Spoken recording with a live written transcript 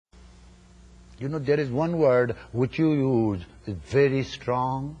You know, there is one word which you use, is very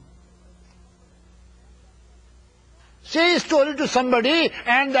strong. Say a story to somebody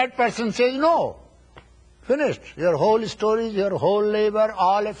and that person says no. Finished. Your whole stories, your whole labor,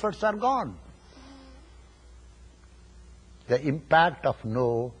 all efforts are gone. The impact of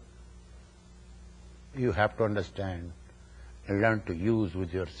no, you have to understand and learn to use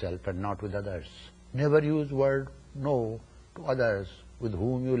with yourself and not with others. Never use word no to others with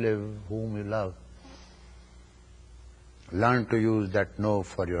whom you live, whom you love. Learn to use that no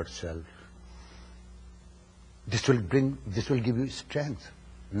for yourself. This will give you strength.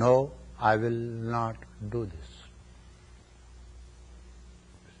 No, I will not do this.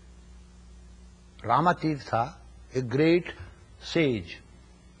 Ramatirtha, a great sage,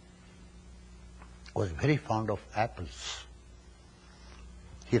 was very fond of apples.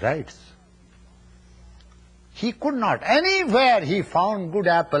 He writes, he could not, anywhere he found good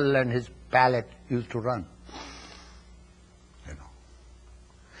apple and his palate used to run. You know,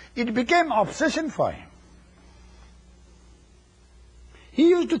 it became obsession for him. He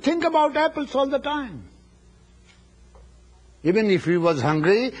used to think about apples all the time. Even if he was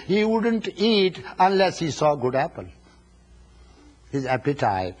hungry, he wouldn't eat unless he saw good apple. His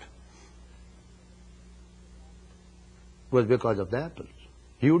appetite was because of the apples.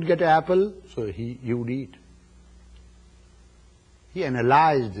 He would get an apple, so he would eat. He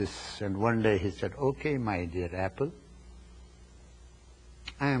analyzed this, and one day he said, okay, my dear apple,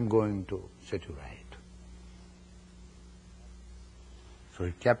 I am going to set you right. So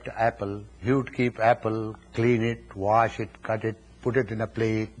he kept apple. He would keep apple, clean it, wash it, cut it, put it in a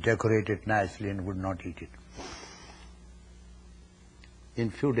plate, decorate it nicely, and would not eat it.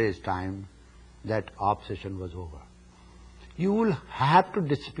 In few days' time, that obsession was over. You will have to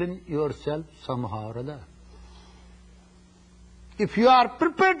discipline yourself somehow or other. If you are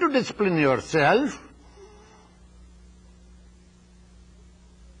prepared to discipline yourself,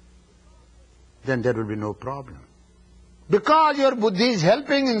 then there will be no problem. Because your buddhi is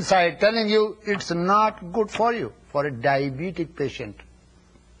helping inside, telling you it's not good for you. For a diabetic patient,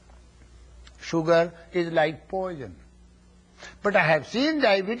 sugar is like poison. But I have seen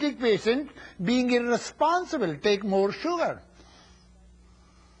diabetic patients being irresponsible, take more sugar.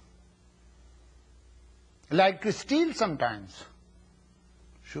 Like to steal sometimes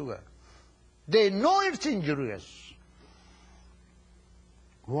sugar. They know it's injurious.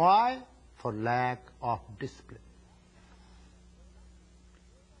 Why? For lack of discipline.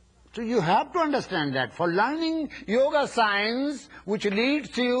 So you have to understand that for learning yoga science, which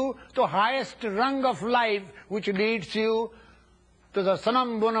leads you to highest rung of life, which leads you to the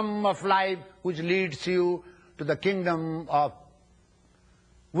sanam bunam of life, which leads you to the kingdom of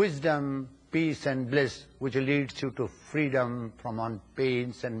wisdom, peace and bliss, which leads you to freedom from all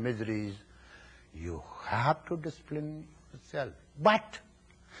pains and miseries, you have to discipline yourself. But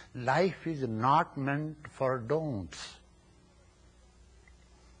life is not meant for don'ts.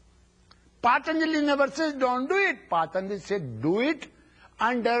 Patanjali never says don't do it. Patanjali said do it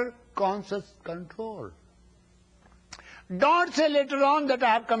under conscious control. Don't say later on that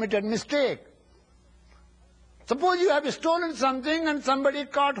I have committed mistake. Suppose you have stolen something and somebody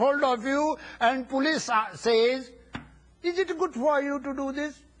caught hold of you and police says, is it good for you to do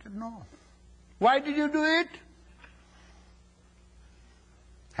this? No. Why did you do it?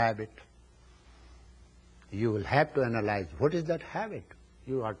 Habit. You will have to analyze what is that habit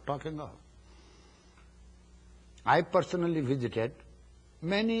you are talking of. I personally visited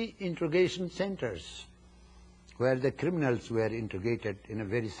many interrogation centers where the criminals were interrogated in a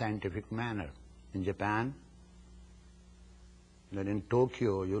very scientific manner. In Japan, then in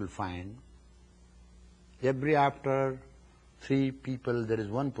Tokyo you will find every after 3 people there is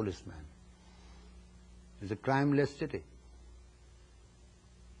 1 policeman. It's a crimeless city.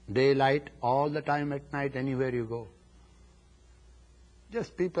 Daylight all the time, at night, anywhere you go.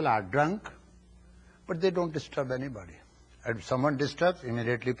 Just people are drunk, but they don't disturb anybody. And if someone disturbs,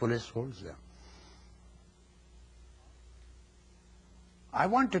 immediately police holds them. I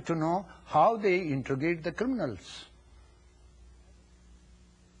wanted to know how they interrogate the criminals.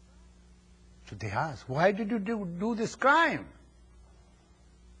 So they asked, why did you do this crime?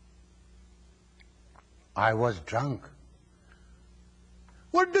 I was drunk.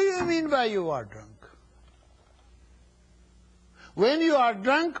 What do you mean by you are drunk? When you are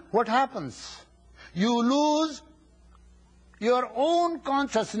drunk, what happens? You lose your own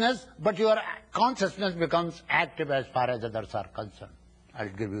consciousness, but your consciousness becomes active as far as others are concerned. I'll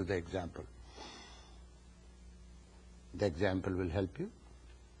give you the example. The example will help you.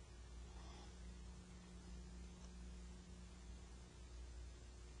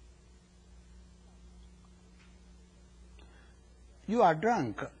 You are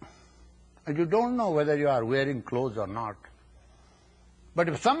drunk, and you don't know whether you are wearing clothes or not. But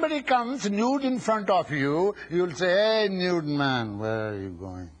if somebody comes nude in front of you, you will say, "Hey, nude man, where are you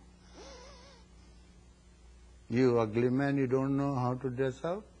going? You ugly man, you don't know how to dress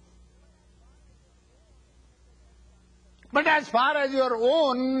up?" But as far as your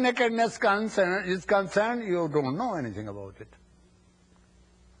own nakedness is concerned, you don't know anything about it.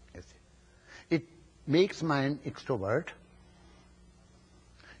 You see. It makes mind extrovert.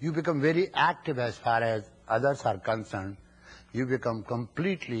 You become very active as far as others are concerned. You become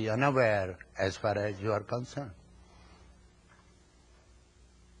completely unaware as far as you are concerned.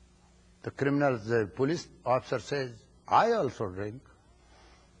 The police officer says, "I also drink."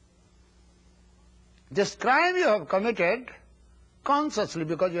 This crime you have committed consciously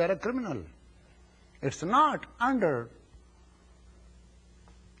because you are a criminal. It's not under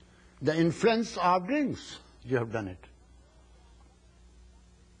the influence of drinks you have done it.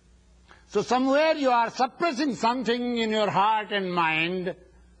 So somewhere you are suppressing something in your heart and mind,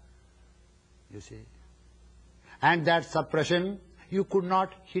 you see. And that suppression, you could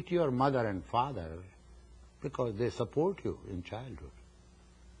not hit your mother and father because they support you in childhood.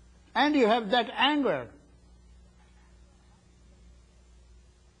 And you have that anger.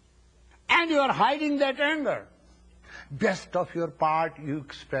 And you are hiding that anger. Best of your part you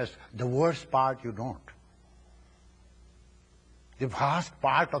express, the worst part you don't. The vast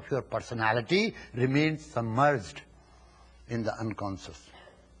part of your personality remains submerged in the unconscious.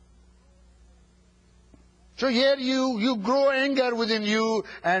 So here you grow anger within you,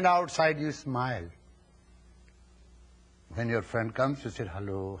 and outside you smile. When your friend comes, you say,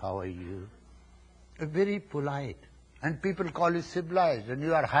 "Hello, how are you?" You're very polite. And people call you civilized, and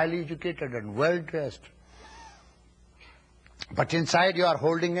you are highly educated and well-dressed. But inside you are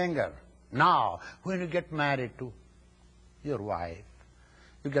holding anger. Now, when you get married to your wife,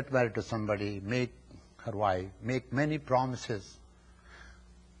 you get married to somebody, make her wife, make many promises.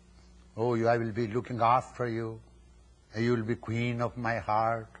 "Oh, I will be looking after you. You will be queen of my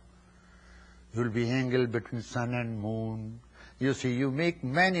heart. You will be angel between sun and moon." You see, you make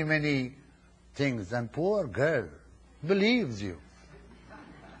many, many things, and poor girl believes you.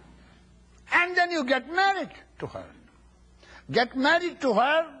 And then you get married to her. Get married to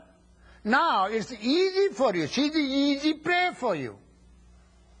her, now it's easy for you. She's the easy prey for you.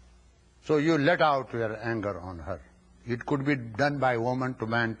 So you let out your anger on her. It could be done by woman to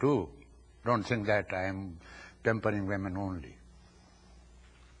man too. Don't think that I am tempering women only.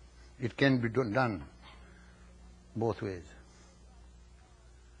 It can be done both ways.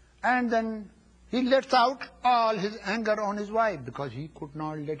 And then he lets out all his anger on his wife because he could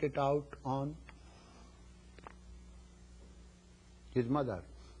not let it out on his mother,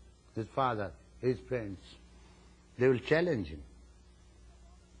 his father, his friends. They will challenge him.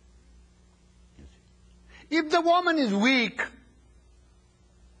 You see. If the woman is weak,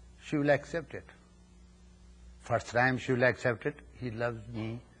 she will accept it. First time she will accept it. He loves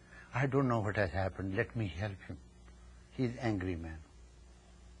me. I don't know what has happened. Let me help him. He is an angry man.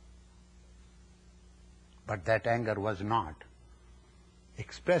 But that anger was not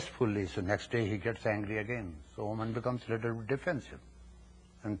expressed fully, so next day he gets angry again. So woman becomes a little bit defensive.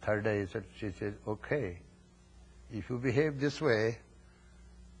 And third day she says, "Okay, if you behave this way,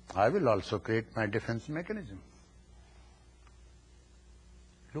 I will also create my defense mechanism."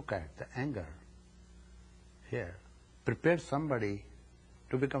 Look at the anger here. Prepare somebody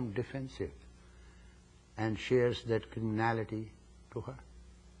to become defensive and shares that criminality to her.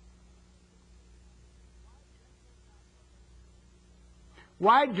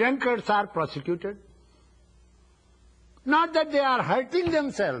 Why drunkards are prosecuted? Not that they are hurting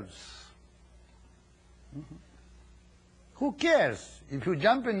themselves. Who cares? If you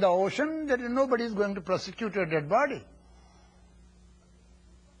jump in the ocean, there is nobody is going to prosecute your dead body.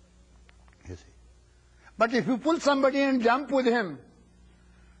 You see. But if you pull somebody and jump with him,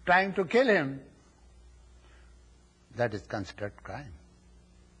 trying to kill him, that is considered crime.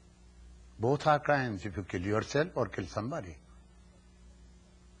 Both are crimes if you kill yourself or kill somebody.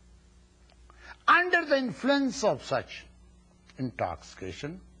 Under the influence of such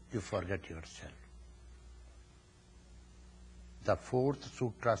intoxication, you forget yourself. The fourth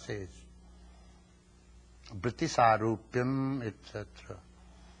sutra says, Vritisarupyam, etc.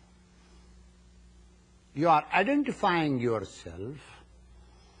 You are identifying yourself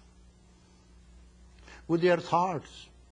with your thoughts.